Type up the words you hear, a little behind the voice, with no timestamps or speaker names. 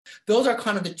Those are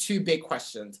kind of the two big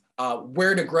questions.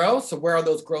 Where to grow, so where are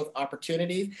those growth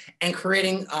opportunities, and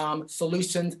creating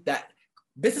solutions that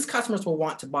business customers will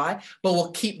want to buy, but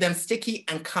will keep them sticky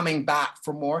and coming back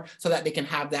for more so that they can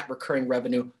have that recurring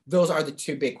revenue. Those are the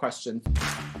two big questions.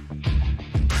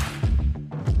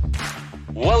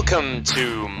 Welcome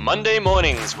to Monday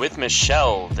Mornings with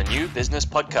Michelle, the new business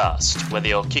podcast. Whether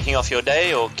you're kicking off your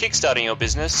day or kickstarting your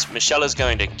business, Michelle is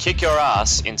going to kick your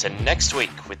ass into next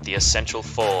week with the essential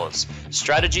fours: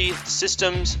 strategy,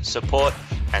 systems, support,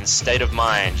 and state of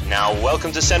mind. Now,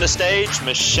 welcome to center stage,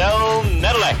 Michelle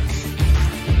Nedelec.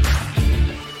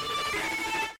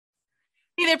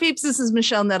 Hey there, peeps. This is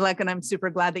Michelle Nedelec, and I'm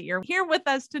super glad that you're here with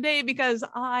us today because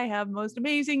I have most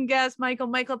amazing guest, Michael.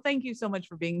 Michael, thank you so much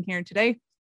for being here today.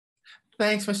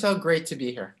 Thanks, Michelle. Great to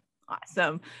be here.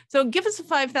 Awesome. So give us a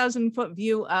 5,000-foot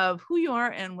view of who you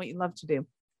are and what you love to do.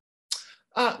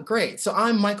 Great. So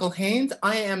I'm Michael Haynes.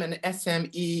 I am an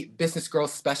SME business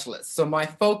growth specialist. So my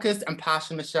focus and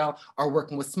passion, Michelle, are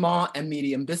working with small and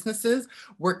medium businesses,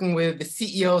 working with the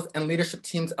CEOs and leadership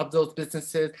teams of those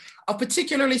businesses,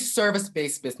 particularly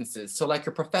service-based businesses. So like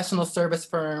your professional service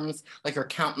firms, like your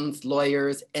accountants,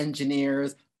 lawyers,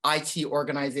 engineers, IT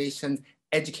organizations,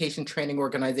 education training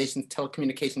organizations,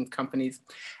 telecommunications companies.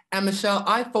 And Michelle,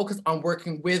 I focus on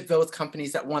working with those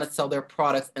companies that want to sell their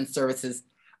products and services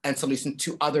and solutions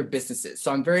to other businesses.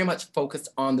 So I'm very much focused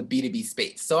on the B2B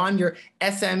space. So I'm your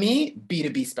SME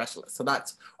B2B specialist. So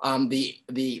that's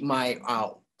my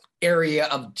area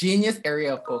of genius,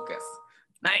 area of focus.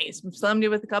 Nice. Slammed you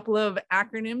with a couple of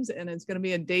acronyms, and it's going to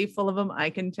be a day full of them. I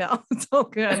can tell. It's all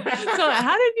good. So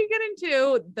how did you get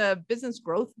into the business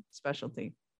growth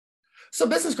specialty? So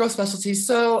business growth specialty.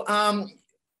 So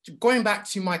going back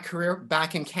to my career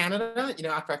back in Canada,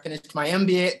 after I finished my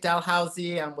MBA at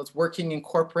Dalhousie and was working in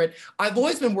corporate, I've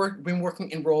always been working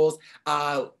in roles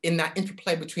in that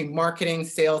interplay between marketing,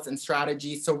 sales, and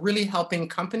strategy. So really helping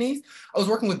companies. I was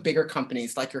working with bigger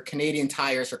companies like your Canadian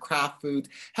Tires or Kraft Foods,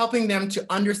 helping them to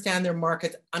understand their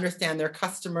markets, understand their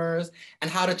customers,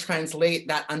 and how to translate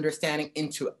that understanding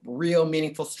into real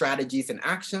meaningful strategies and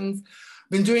actions.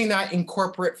 Been doing that in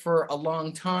corporate for a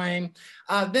long time.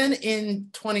 Then in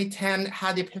 2010,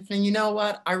 had the epiphany, you know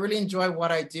what? I really enjoy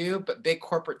what I do, but big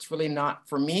corporate's really not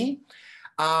for me.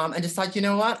 And decided, you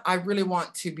know what? I really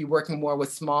want to be working more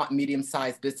with small and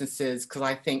medium-sized businesses because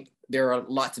I think there are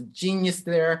lots of genius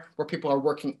there where people are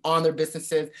working on their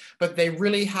businesses, but they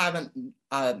really haven't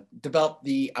developed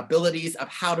the abilities of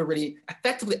how to really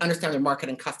effectively understand their market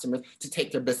and customers to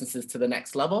take their businesses to the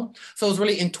next level. So it was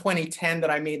really in 2010 that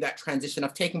I made that transition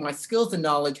of taking my skills and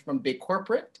knowledge from big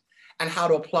corporate and how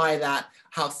to apply that,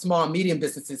 how small and medium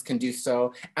businesses can do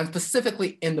so, and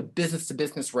specifically in the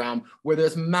business-to-business realm where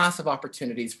there's massive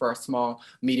opportunities for our small,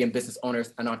 medium business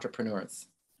owners and entrepreneurs.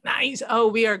 Nice. Oh,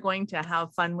 we are going to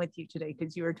have fun with you today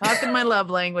because you were talking my love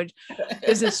language,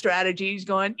 business strategies,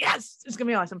 going, yes, it's going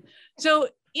to be awesome. So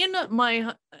in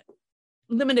my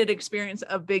limited experience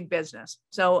of big business,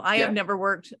 so I have never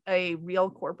worked a real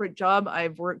corporate job.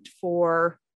 I've worked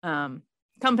for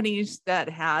companies that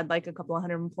had like a couple of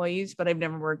hundred employees, but I've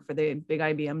never worked for the big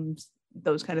IBMs,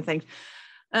 those kind of things.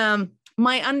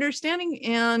 My understanding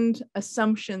and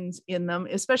assumptions in them,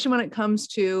 especially when it comes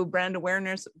to brand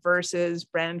awareness versus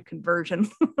brand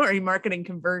conversion or marketing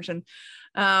conversion,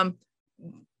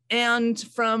 and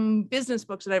from business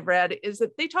books that I've read, is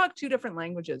that they talk two different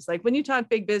languages. Like when you talk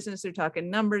big business, they're talking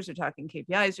numbers, they're talking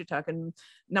KPIs, they're talking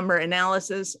number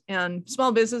analysis, and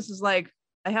small business is like,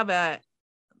 I have a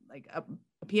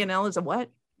P&L is a what?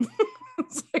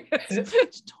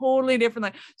 It's totally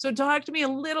different. So talk to me a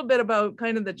little bit about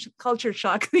kind of the culture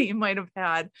shock that you might have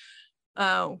had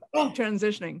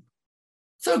transitioning.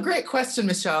 So great question,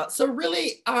 Michelle. So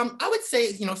really, I would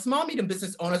say, small, medium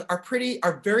business owners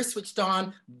are very switched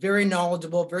on, very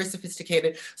knowledgeable, very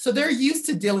sophisticated. So they're used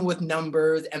to dealing with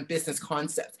numbers and business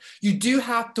concepts. You do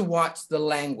have to watch the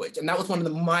language. And that was one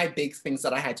of my big things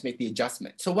that I had to make the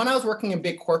adjustment. So when I was working in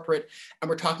big corporate and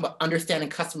we're talking about understanding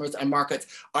customers and markets,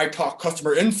 I talk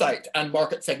customer insight and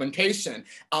market segmentation,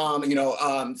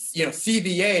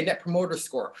 CVA, Net Promoter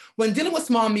Score. When dealing with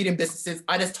small, medium businesses,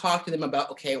 I just talk to them about,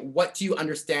 okay, what do you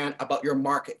understand about your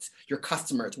markets, your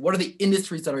customers? What are the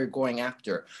industries that are going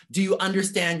after? Do you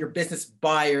understand your business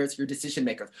buyers, your decision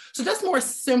makers? So that's more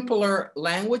simpler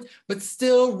language, but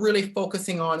still really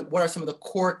focusing on what are some of the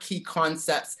core key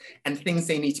concepts and things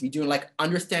they need to be doing, like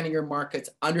understanding your markets,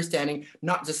 understanding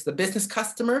not just the business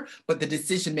customer, but the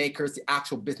decision makers, the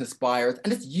actual business buyers,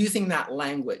 and just using that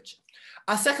language.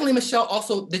 Secondly, Michelle,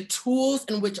 also the tools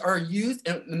in which are used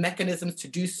and the mechanisms to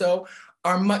do so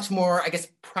are much more, I guess,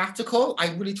 practical. I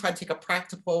really try to take a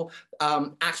practical,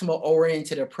 actionable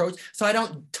oriented approach. So I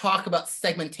don't talk about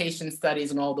segmentation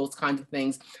studies and all those kinds of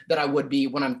things that I would be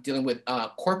when I'm dealing with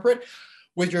corporate.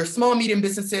 With your small, medium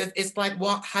businesses, it's like,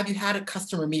 well, have you had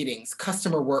customer meetings,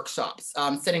 customer workshops,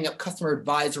 setting up customer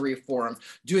advisory forums,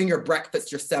 doing your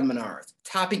breakfasts, your seminars,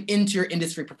 tapping into your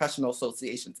industry professional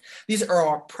associations. These are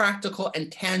all practical and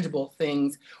tangible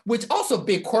things, which also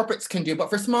big corporates can do. But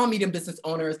for small, medium business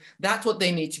owners, that's what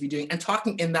they need to be doing. And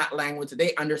talking in that language,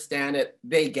 they understand it,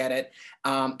 they get it,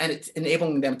 and it's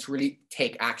enabling them to really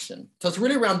take action. So it's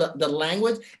really around the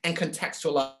language and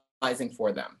contextualizing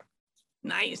for them.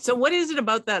 Nice. So what is it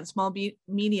about that small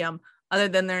medium, other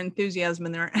than their enthusiasm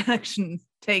and their action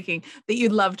taking, that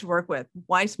you'd love to work with?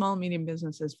 Why small, medium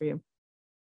businesses for you?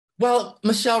 Well,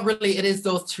 Michelle, really, it is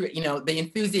those two, the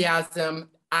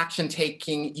enthusiasm, action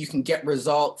taking, you can get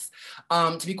results.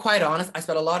 To be quite honest, I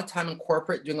spent a lot of time in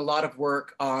corporate doing a lot of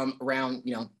work around,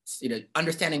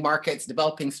 understanding markets,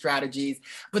 developing strategies,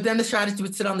 but then the strategy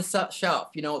would sit on the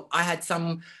shelf. I had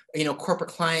some corporate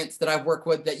clients that I've worked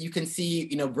with that you can see,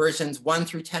 versions 1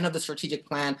 through 10 of the strategic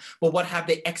plan, but what have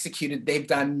they executed? They've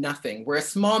done nothing. Whereas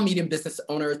small, medium business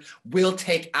owners will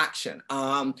take action.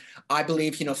 I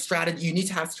believe, strategy, you need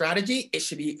to have strategy. It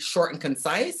should be short and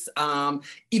concise.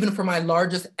 Even for my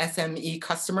largest SME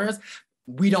customers,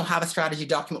 we don't have a strategy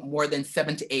document more than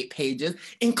 7 to 8 pages,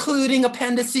 including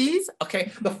appendices.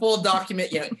 Okay, the full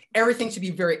document, everything should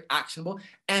be very actionable.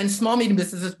 And small, medium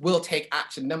businesses will take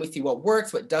action. Then we see what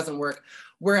works, what doesn't work.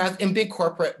 Whereas in big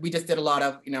corporate, we just did a lot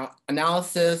of,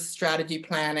 analysis, strategy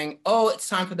planning. Oh, it's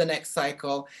time for the next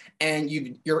cycle. And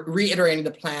you're reiterating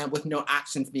the plan with no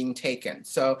actions being taken.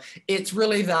 So it's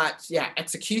really that,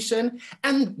 execution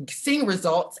and seeing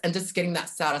results and just getting that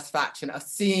satisfaction of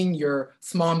seeing your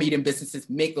small, medium businesses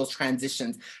make those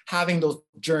transitions, having those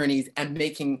journeys and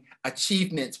making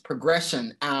achievements,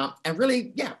 progression, and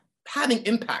really, having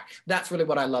impact. That's really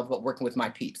what I love about working with my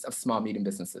peeps of small, medium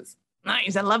businesses.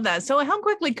 Nice. I love that. So how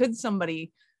quickly could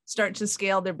somebody start to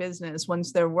scale their business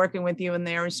once they're working with you and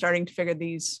they're starting to figure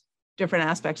these different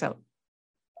aspects out?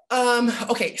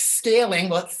 Okay, scaling.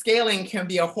 Well, scaling can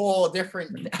be a whole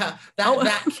different,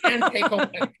 that can take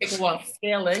a while,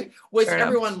 scaling, which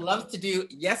everyone loves to do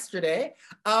yesterday.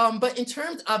 But in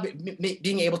terms of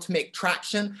being able to make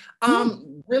traction,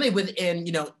 really within,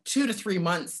 2 to 3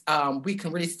 months, we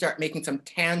can really start making some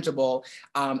tangible,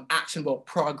 actionable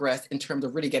progress in terms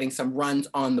of really getting some runs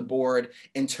on the board,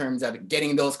 in terms of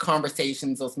getting those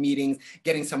conversations, those meetings,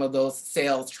 getting some of those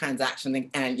sales transactions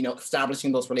and,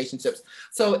 establishing those relationships.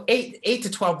 So 8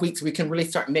 to 12 weeks, we can really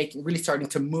starting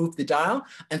to move the dial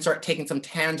and start taking some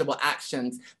tangible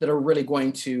actions that are really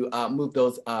going to move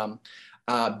those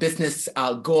business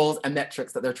goals and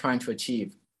metrics that they're trying to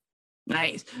achieve.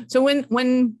 Nice. So when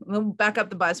we'll back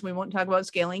up the bus, we won't talk about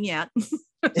scaling yet.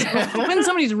 When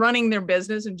somebody's running their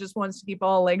business and just wants to keep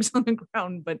all legs on the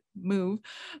ground but move,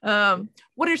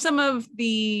 what are some of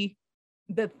the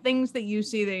things that you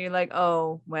see that you're like,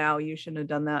 oh wow, you shouldn't have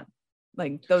done that?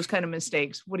 Like those kind of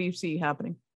mistakes. What do you see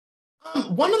happening?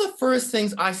 One of the first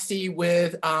things I see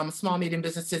with small, medium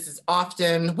businesses is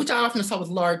often, which I often saw with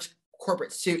large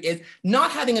corporates too, is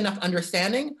not having enough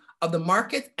understanding of the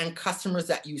markets and customers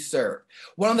that you serve.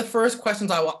 One of the first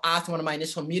questions I will ask in one of my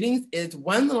initial meetings is,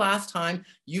 when the last time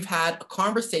you've had a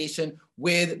conversation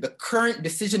with the current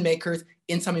decision makers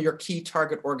in some of your key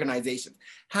target organizations?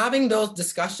 Having those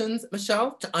discussions,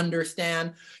 Michelle, to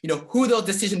understand, who those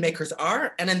decision makers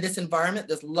are. And in this environment,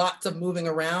 there's lots of moving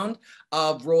around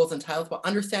of roles and titles, but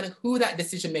understanding who that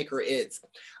decision maker is.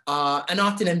 And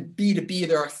often in B2B,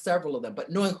 there are several of them, but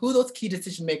knowing who those key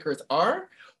decision makers are,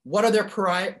 what are their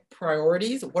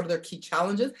priorities? What are their key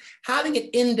challenges? Having an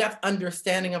in-depth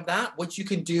understanding of that, which you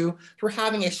can do through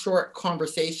having a short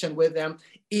conversation with them,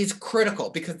 is critical,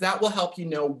 because that will help you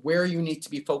know where you need to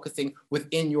be focusing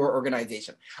within your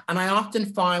organization. And I often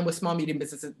find with small, medium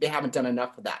businesses, they haven't done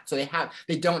enough of that. So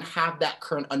they don't have that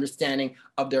current understanding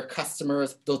of their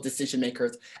customers, those decision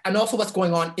makers, and also what's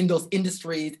going on in those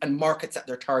industries and markets that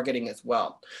they're targeting as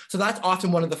well. So that's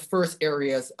often one of the first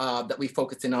areas that we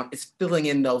focus in on, is filling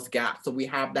in those gaps. So we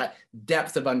have that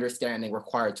depth of understanding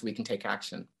required so we can take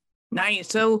action. Nice.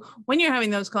 So when you're having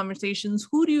those conversations,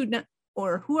 who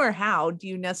or how do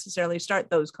you necessarily start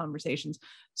those conversations?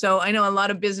 So I know a lot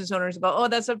of business owners go, oh,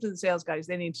 that's up to the sales guys,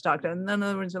 they need to talk to them. And then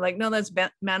other ones are like, no, that's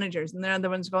managers. And then other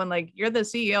ones going like, you're the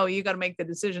CEO, you got to make the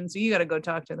decision, so you got to go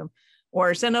talk to them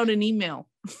or send out an email.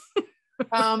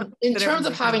 In terms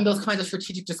of having those kinds of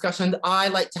strategic discussions, I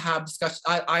like to have discussions.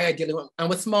 I ideally, and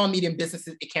with small, medium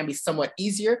businesses, it can be somewhat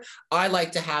easier. I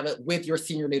like to have it with your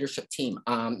senior leadership team.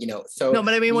 So no,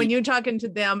 but I mean, when you're talking to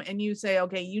them and you say,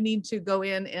 okay, you need to go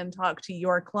in and talk to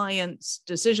your clients'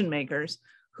 decision makers.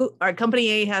 Who our company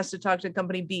A has to talk to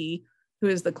company B, who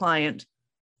is the client.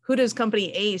 Who does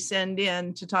company A send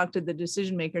in to talk to the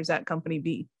decision makers at company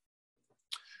B?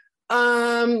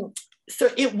 So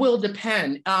it will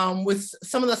depend. With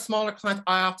some of the smaller clients,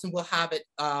 I often will have it.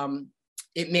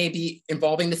 It may be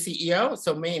involving the CEO,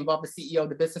 so it may involve the CEO,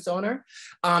 the business owner.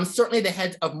 Certainly the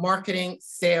heads of marketing,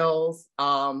 sales,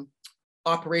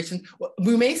 operations.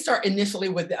 We may start initially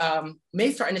with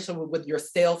your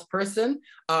salesperson,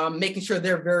 making sure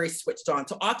they're very switched on.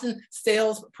 So often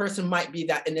salesperson might be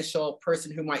that initial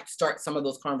person who might start some of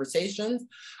those conversations.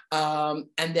 And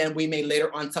then we may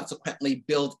later on subsequently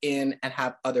build in and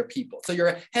have other people. So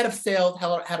your head of sales,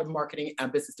 head of marketing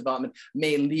and business development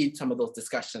may lead some of those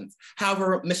discussions.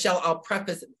 However, Michelle, I'll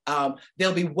preface,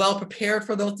 they'll be well prepared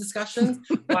for those discussions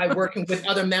by working with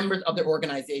other members of the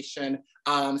organization,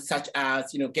 such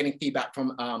as getting feedback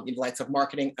from the likes of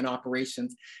marketing and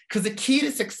operations. Because the key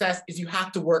to success is you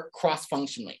have to work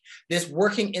cross-functionally. This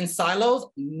working in silos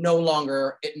no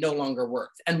longer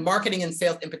works. And marketing and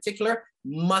sales in particular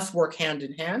must work hand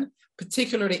in hand,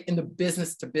 particularly in the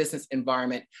business to business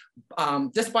environment.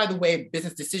 Just by the way,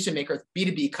 business decision makers,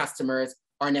 B2B customers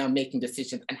are now making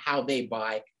decisions and how they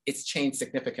buy, it's changed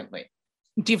significantly.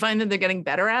 Do you find that they're getting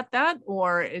better at that?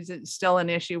 Or is it still an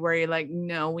issue where you're like,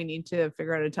 no, we need to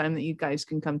figure out a time that you guys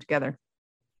can come together?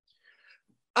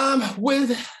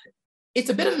 It's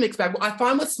a bit of a mixed bag. I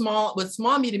find with small,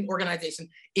 medium organizations,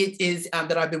 it is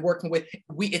that I've been working with,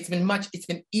 it's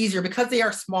been easier because they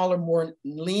are smaller, more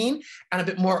lean, and a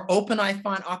bit more open. I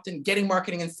find often getting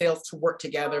marketing and sales to work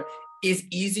together is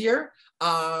easier,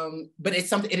 but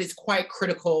it is quite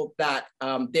critical that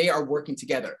they are working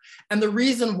together. And the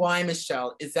reason why,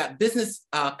 Michelle, is that business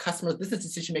customers, business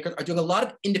decision makers are doing a lot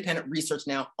of independent research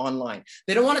now online.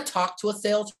 They don't want to talk to a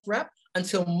sales rep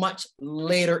until much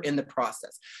later in the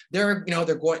process. They're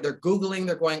Googling,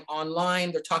 they're going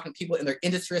online, they're talking to people in their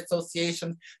industry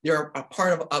associations, they're a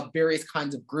part of various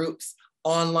kinds of groups,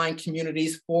 online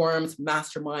communities, forums,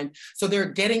 mastermind. So they're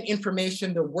getting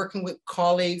information, they're working with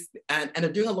colleagues, and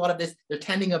they're doing a lot of this, they're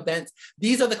attending events.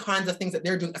 These are the kinds of things that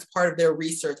they're doing as part of their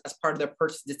research, as part of their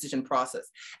purchase decision process.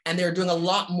 And they're doing a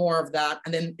lot more of that.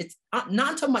 And then it's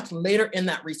not until much later in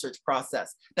that research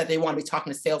process that they want to be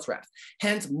talking to sales reps.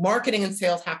 Hence, marketing and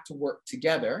sales have to work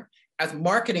together, as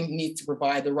marketing needs to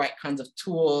provide the right kinds of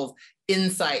tools,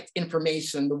 insights,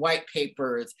 information, the white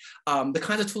papers, the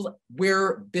kinds of tools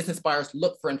where business buyers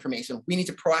look for information. We need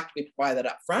to proactively provide that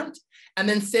up front. And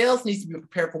then sales needs to be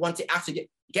prepared for once they actually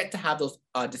get to have those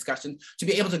discussions, to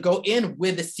be able to go in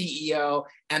with the CEO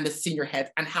and the senior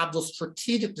heads and have those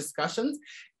strategic discussions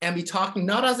and be talking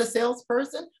not as a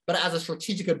salesperson, but as a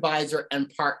strategic advisor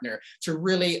and partner to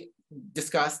really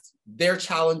discuss their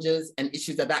challenges and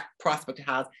issues that prospect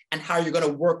has and how you're going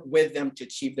to work with them to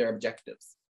achieve their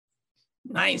objectives.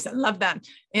 Nice. I love that.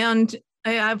 And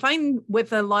I find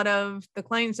with a lot of the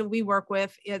clients that we work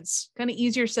with, it's kind of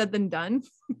easier said than done,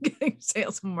 getting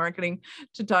sales and marketing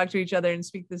to talk to each other and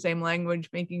speak the same language,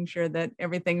 making sure that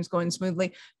everything's going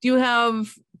smoothly. Do you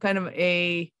have kind of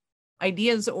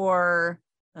ideas or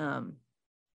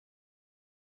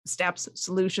steps,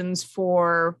 solutions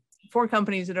for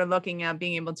companies that are looking at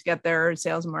being able to get their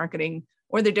sales and marketing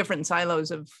or the different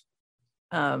silos of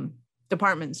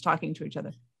departments talking to each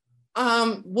other?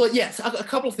 Well, yes, a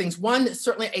couple of things. One,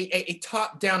 certainly a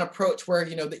top-down approach where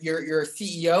that your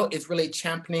CEO is really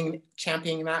championing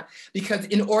that, because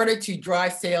in order to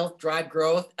drive sales, drive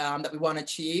growth that we want to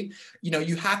achieve,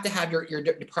 you have to have your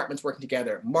departments working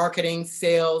together. Marketing,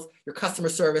 sales, your customer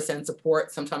service and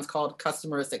support, sometimes called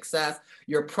customer success,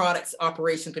 your products,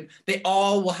 operations, they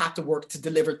all will have to work to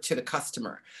deliver to the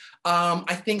customer.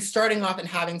 I think starting off and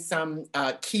having some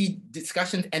key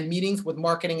discussions and meetings with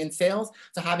marketing and sales,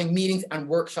 so having meetings and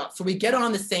workshops so we get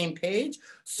on the same page,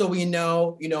 so we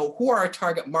know, who are our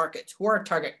target markets, who are our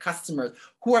target customers,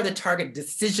 who are the target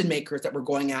decision makers that we're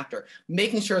going after,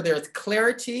 making sure there's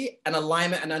clarity and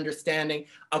alignment and understanding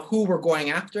of who we're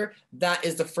going after. That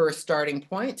is the first starting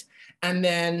point. And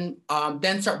then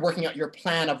start working out your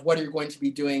plan of what you're going to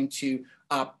be doing to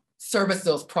service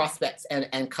those prospects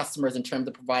and customers in terms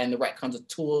of providing the right kinds of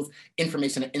tools,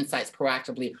 information, and insights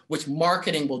proactively, which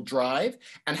marketing will drive,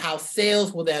 and how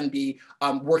sales will then be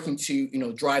working to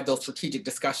drive those strategic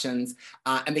discussions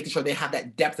and making sure they have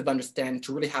that depth of understanding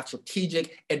to really have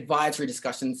strategic advisory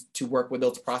discussions to work with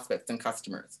those prospects and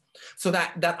customers. So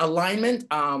that alignment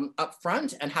up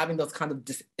front and having those kind of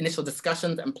initial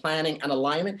discussions and planning and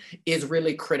alignment is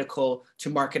really critical to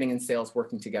marketing and sales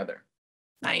working together.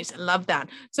 Nice. I love that.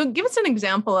 So give us an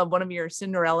example of one of your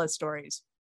Cinderella stories.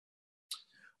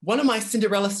 One of my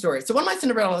Cinderella stories. So one of my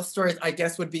Cinderella stories, I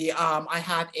guess, would be I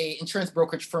had an insurance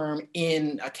brokerage firm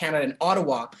in Canada, in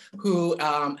Ottawa, who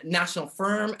national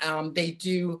firm. They've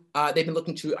been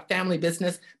looking to a family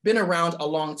business, been around a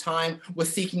long time,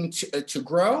 was seeking to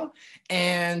grow,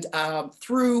 and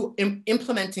through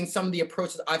implementing some of the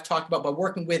approaches I've talked about, by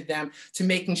working with them to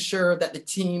making sure that the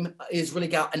team is really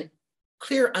got an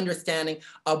clear understanding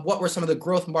of what were some of the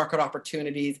growth market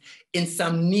opportunities in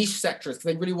some niche sectors,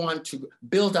 because they really want to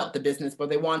build out the business, but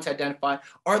they want to identify,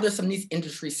 are there some niche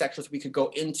industry sectors we could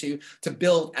go into to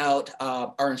build out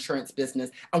our insurance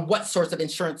business, and what sorts of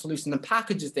insurance solutions and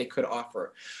packages they could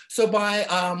offer. So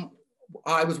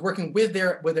I was working with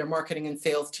their marketing and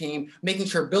sales team, making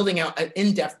sure building out an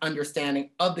in-depth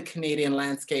understanding of the Canadian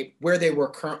landscape, where they were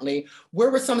currently, where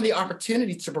were some of the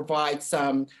opportunities to provide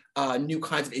some new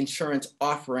kinds of insurance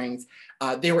offerings.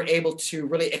 They were able to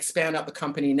really expand out the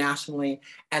company nationally,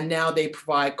 and now they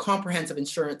provide comprehensive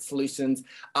insurance solutions,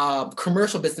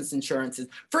 commercial business insurances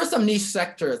for some niche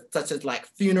sectors such as like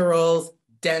funerals,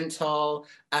 dental,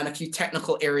 and a few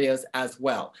technical areas as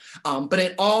well. But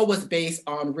it all was based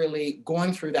on really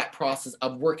going through that process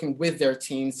of working with their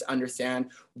teams to understand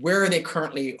where are they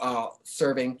currently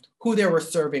serving, who they were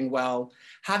serving well,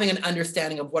 having an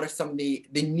understanding of what are some of the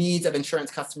needs of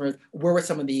insurance customers, where were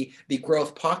some of the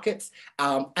growth pockets,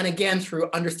 and again, through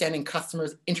understanding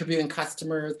customers, interviewing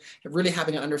customers, really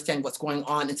having an understanding what's going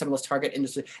on in some of those target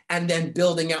industries, and then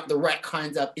building out the right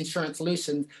kinds of insurance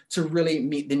solutions to really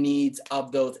meet the needs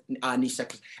of those niche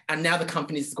sectors. And now the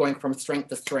company is going from strength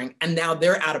to strength, and now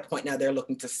they're at a point now they're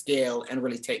looking to scale and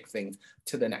really take things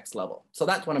to the next level. So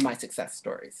that's one of my success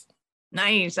stories.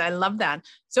 Nice. I love that.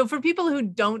 So for people who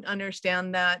don't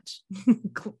understand that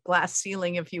glass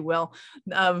ceiling, if you will,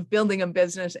 of building a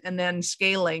business and then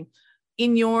scaling,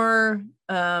 in your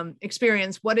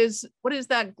experience, what is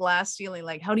that glass ceiling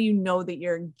like? How do you know that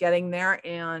you're getting there?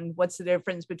 And what's the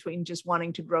difference between just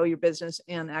wanting to grow your business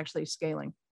and actually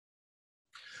scaling?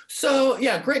 So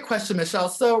yeah, great question, Michelle.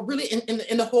 So really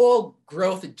in the whole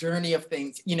growth journey of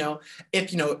things,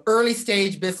 if early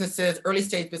stage businesses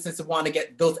want to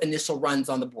get those initial runs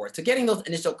on the board. So getting those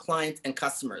initial clients and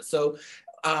customers. So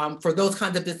for those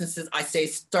kinds of businesses, I say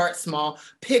start small,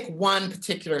 pick one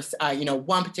particular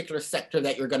sector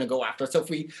that you're going to go after. So if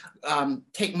we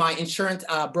take my insurance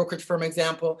brokerage firm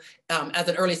example, as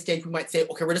an early stage, we might say,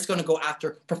 okay, we're just going to go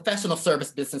after professional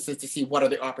service businesses to see what are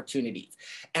the opportunities.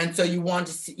 And so you want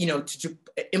to see, to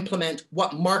implement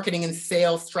what marketing and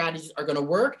sales strategies are going to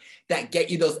work that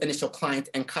get you those initial clients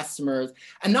and customers,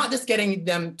 and not just getting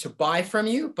them to buy from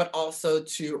you, but also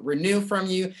to renew from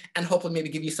you and hopefully maybe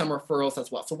give you some referrals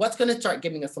as well. So what's going to start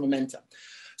giving us some momentum?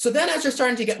 So then as you're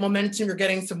starting to get momentum, you're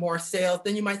getting some more sales,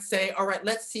 then you might say, all right,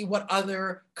 let's see what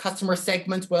other customer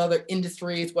segments, what other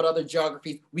industries, what other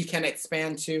geographies we can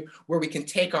expand to, where we can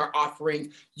take our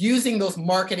offerings using those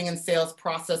marketing and sales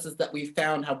processes that we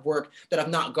found have worked, that have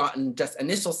not gotten just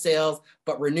initial sales,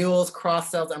 but renewals, cross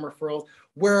sales, and referrals.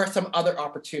 Where are some other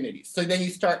opportunities? So then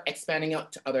you start expanding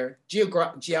out to other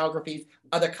geographies,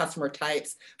 other customer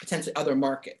types, potentially other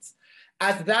markets.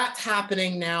 As that's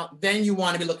happening now, then you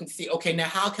want to be looking to see, okay, now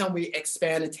how can we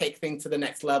expand and take things to the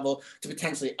next level to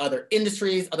potentially other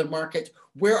industries, other markets?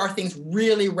 Where are things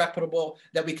really reputable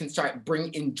that we can start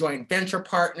bringing in joint venture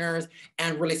partners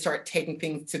and really start taking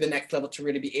things to the next level to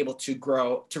really be able to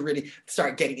grow, to really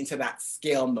start getting into that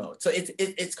scale mode. So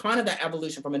it's kind of that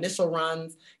evolution from initial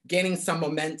runs, gaining some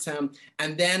momentum,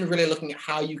 and then really looking at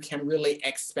how you can really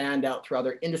expand out through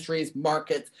other industries,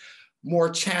 markets,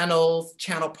 more channels,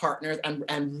 channel partners,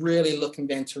 and really looking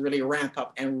then to really ramp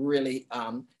up and really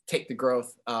take the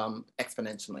growth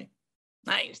exponentially.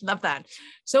 Nice. Love that.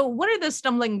 So what are the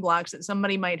stumbling blocks that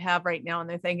somebody might have right now and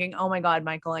they're thinking, oh my God,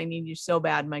 Michael, I need you so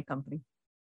bad in my company?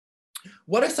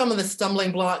 What are some of the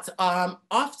stumbling blocks?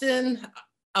 Often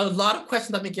a lot of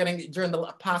questions I've been getting during the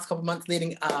past couple of months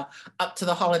leading up to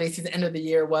the holiday season, end of the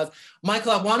year was,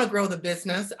 Michael, I want to grow the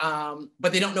business,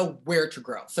 but they don't know where to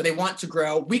grow. So they want to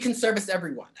grow. We can service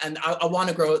everyone, and I want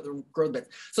to grow the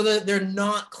business. So they're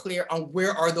not clear on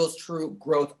where are those true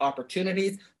growth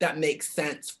opportunities that make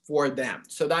sense for them.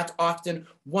 So that's often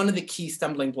one of the key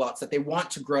stumbling blocks, that they want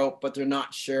to grow, but they're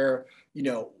not sure,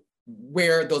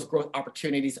 where those growth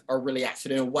opportunities are really at.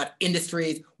 So what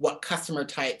industries, what customer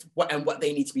types, what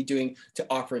they need to be doing to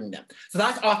offering them. So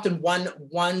that's often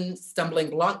one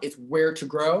stumbling block, is where to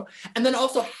grow, and then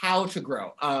also how to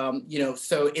grow.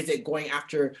 So is it going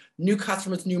after new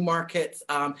customers, new markets,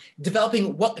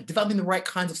 developing the right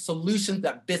kinds of solutions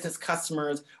that business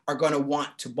customers are going to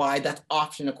want to buy? That's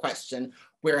often a question,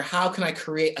 where how can I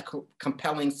create a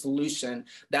compelling solution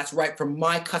that's right for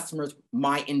my customers,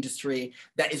 my industry,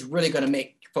 that is really going to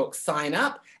make folks sign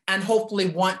up and hopefully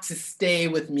want to stay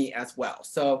with me as well.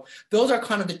 So those are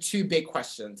kind of the two big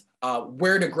questions: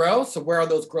 where to grow, so where are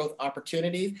those growth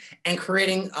opportunities, and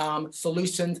creating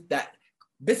solutions that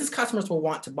business customers will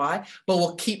want to buy, but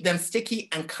will keep them sticky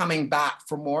and coming back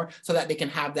for more, so that they can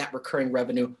have that recurring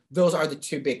revenue. Those are the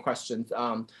two big questions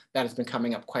that has been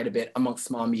coming up quite a bit amongst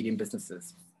small, medium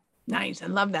businesses. Nice. I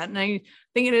love that. And I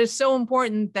think it is so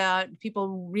important that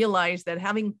people realize that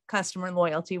having customer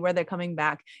loyalty, where they're coming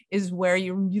back, is where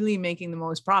you're really making the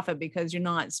most profit, because you're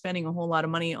not spending a whole lot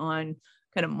of money on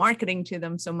kind of marketing to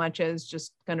them so much as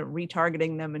just kind of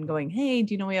retargeting them and going, hey,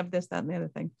 do you know we have this, that, and the other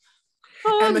thing?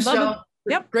 Oh, and Michelle,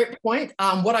 yep. Great point.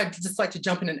 What I'd just like to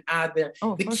jump in and add there,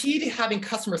 the key to having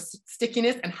customer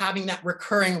stickiness and having that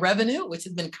recurring revenue, which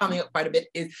has been coming up quite a bit,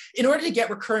 is in order to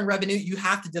get recurring revenue, you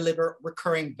have to deliver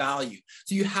recurring value.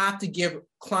 So you have to give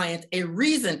clients a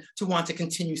reason to want to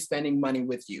continue spending money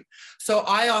with you. So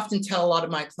I often tell a lot of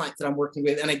my clients that I'm working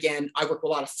with, and again, I work with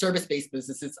a lot of service-based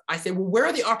businesses, I say, well, where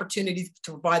are the opportunities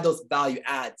to provide those value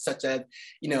adds, such as,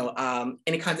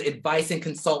 any kinds of advice and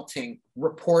consulting,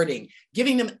 reporting,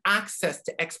 giving them access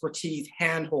to expertise,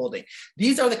 hand-holding.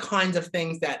 These are the kinds of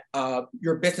things that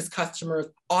your business customers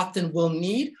often will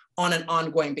need on an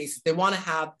ongoing basis. They want to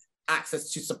have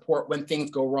access to support when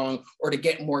things go wrong, or to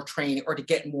get more training, or to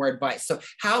get more advice. So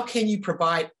how can you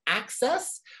provide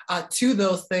access to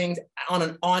those things on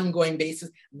an ongoing basis?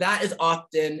 That is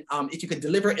often, if you could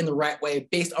deliver it in the right way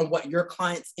based on what your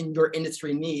clients in your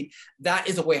industry need, that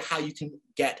is a way how you can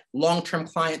get long-term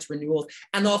clients, renewals,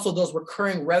 and also those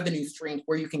recurring revenue streams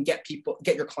where you can get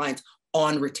your clients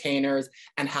on retainers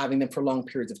and having them for long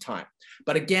periods of time.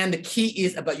 But again, the key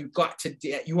is about you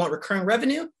want recurring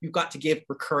revenue, you've got to give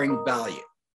recurring value.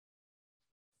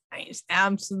 Nice.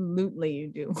 Absolutely, you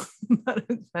do. That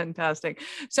is fantastic.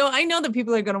 So I know that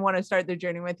people are going to want to start their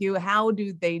journey with you. How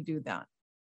do they do that?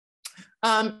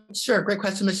 Sure. Great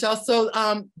question, Michelle. So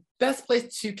best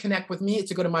place to connect with me is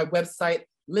to go to my website,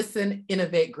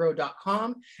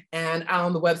 listeninnovategrow.com. And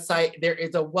on the website, there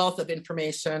is a wealth of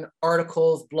information,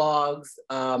 articles, blogs,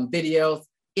 videos,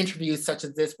 interviews such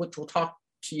as this, which will talk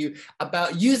to you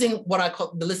about using what I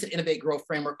call the Listen, Innovate, Grow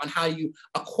framework on how you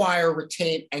acquire,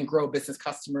 retain, and grow business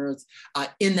customers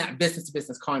in that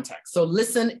business-to-business context. So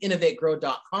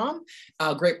listeninnovategrow.com,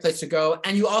 a great place to go.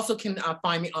 And you also can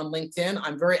find me on LinkedIn.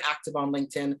 I'm very active on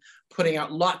LinkedIn, putting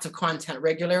out lots of content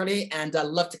regularly, and I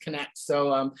love to connect.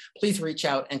 So please reach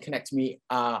out and connect to me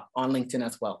on LinkedIn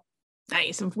as well.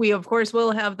 Nice. We, of course,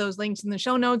 will have those links in the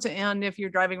show notes. And if you're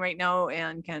driving right now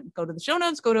and can't go to the show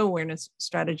notes, go to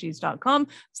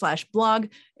awarenessstrategies.com/blog.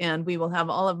 And we will have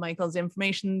all of Michael's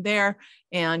information there.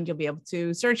 And you'll be able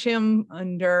to search him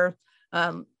under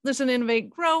Listen, Innovate,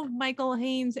 Grow, Michael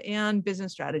Haynes, and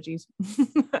Business Strategies.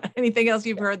 Anything else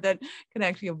you've heard that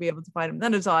connects, you'll be able to find him.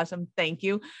 That is awesome. Thank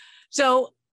you.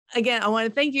 So again, I want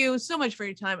to thank you so much for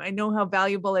your time. I know how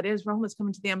valuable it is. We're almost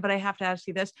coming to the end, but I have to ask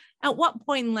you this. At what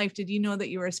point in life did you know that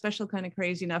you were a special kind of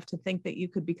crazy enough to think that you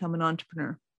could become an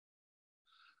entrepreneur?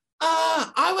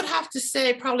 I would have to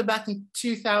say probably back in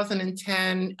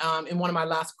 2010, in one of my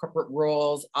last corporate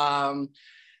roles. I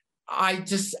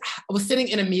was sitting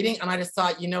in a meeting and I just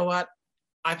thought, you know what?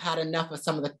 I've had enough of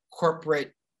some of the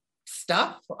corporate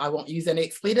stuff. I won't use any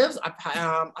expletives. I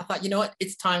thought, you know what?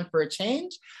 It's time for a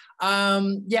change.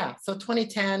 So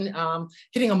 2010,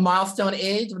 hitting a milestone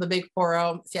age with a big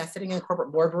 4-0. Sitting in a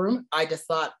corporate boardroom, I just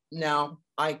thought, no,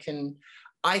 I can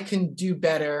do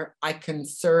better. I can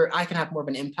serve, I can have more of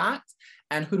an impact.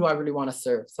 And who do I really want to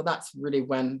serve? So that's really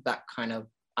when I kind of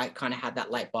had that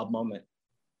light bulb moment.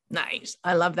 Nice.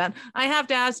 I love that. I have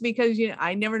to ask because,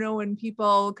 I never know when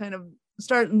people kind of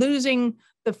start losing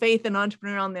the faith in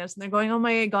entrepreneurialness and they're going, oh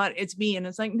my God, it's me. And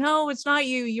it's like, no, it's not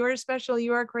you. You're special.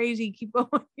 You are crazy. Keep going.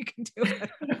 You can do it.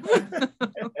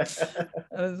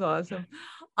 That was awesome.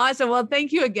 Awesome. Well,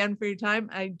 thank you again for your time.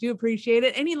 I do appreciate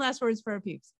it. Any last words for our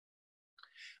peeps?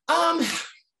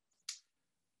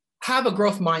 Have a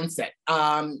growth mindset.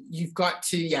 You've got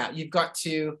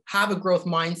to have a growth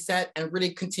mindset and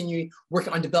really continue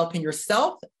working on developing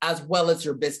yourself as well as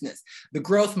your business. The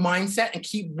growth mindset, and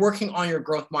keep working on your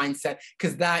growth mindset,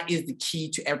 because that is the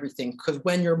key to everything. Because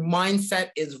when your mindset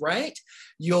is right,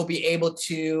 you'll be able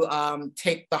to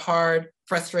take the hard,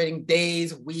 frustrating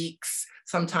days, weeks,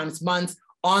 sometimes months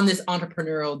on this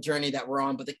entrepreneurial journey that we're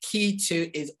on. But the key to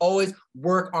is always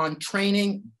work on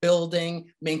training,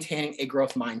 building, maintaining a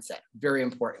growth mindset. Very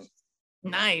important.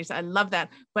 Nice. I love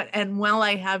that. And while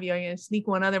I have you, I'm going to sneak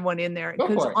one other one in there,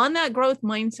 because on that growth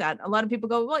mindset, a lot of people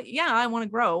go, well, yeah, I want to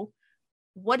grow.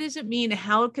 What does it mean?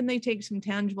 How can they take some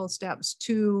tangible steps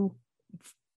to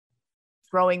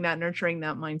growing that, nurturing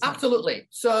that mindset? Absolutely.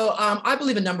 So I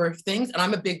believe a number of things, and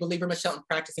I'm a big believer, Michelle, in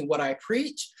practicing what I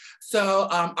preach. So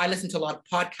I listen to a lot of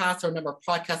podcasts. I remember a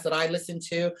podcast that I listen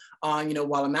to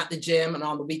while I'm at the gym and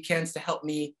on the weekends to help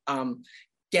me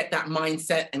get that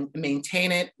mindset and maintain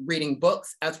it, reading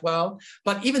books as well.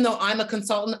 But even though I'm a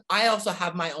consultant, I also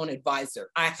have my own advisor.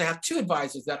 I actually have 2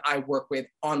 advisors that I work with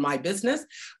on my business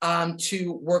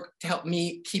to help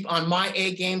me keep on my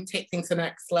A game, take things to the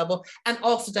next level, and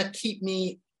also to keep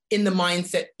me in the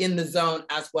mindset, in the zone,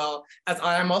 as well as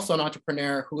I am also an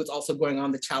entrepreneur who is also going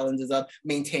on the challenges of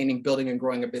maintaining, building, and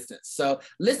growing a business. So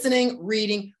listening,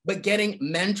 reading, but getting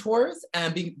mentors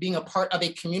and being a part of a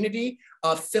community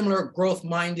of similar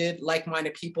growth-minded,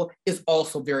 like-minded people is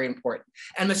also very important.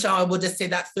 And Michelle, I will just say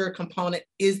that third component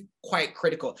is quite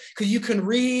critical, because you can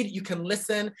read, you can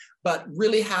listen, but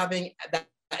really having that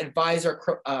advisor,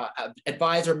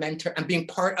 mentor, and being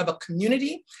part of a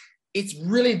community, it's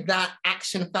really that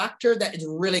action factor that is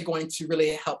really going to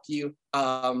really help you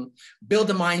build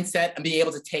a mindset and be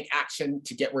able to take action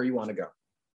to get where you want to go.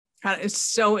 It's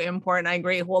so important. I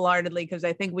agree wholeheartedly, because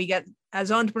I think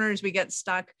as entrepreneurs, we get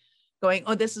stuck going,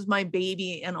 oh, this is my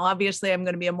baby. And obviously I'm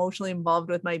going to be emotionally involved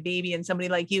with my baby. And somebody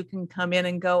like you can come in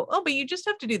and go, oh, but you just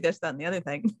have to do this, that, and the other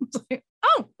thing. It's like,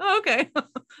 oh, okay.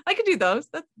 I could do those.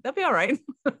 That'd be all right.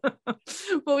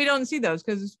 But we don't see those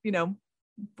because,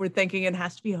 we're thinking it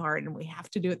has to be hard and we have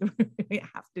to do it. We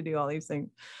have to do all these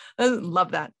things. I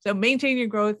love that. So maintain your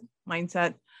growth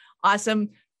mindset. Awesome.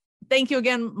 Thank you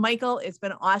again, Michael. It's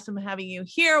been awesome having you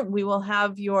here. We will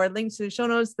have your links to the show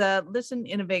notes, the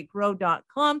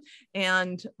listeninnovategrow.com,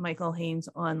 and Michael Haynes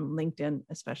on LinkedIn,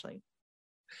 especially.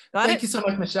 Thank you so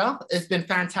much, Michelle. It's been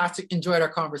fantastic. Enjoyed our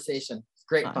conversation. It's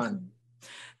great fun.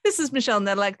 This is Michelle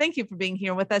Nedlak. Thank you for being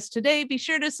here with us today. Be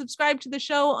sure to subscribe to the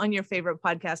show on your favorite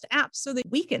podcast app so that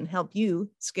we can help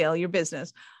you scale your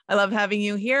business. I love having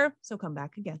you here, so come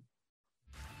back again.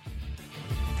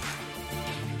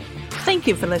 Thank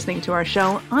you for listening to our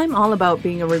show. I'm all about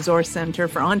being a resource center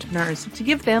for entrepreneurs to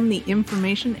give them the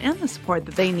information and the support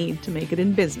that they need to make it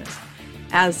in business.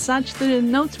 As such, the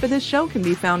notes for this show can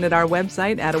be found at our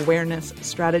website at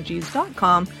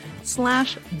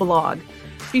awarenessstrategies.com/blog.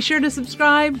 Be sure to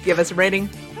subscribe, give us a rating.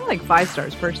 I like 5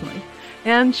 stars personally,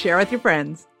 and share with your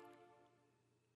friends.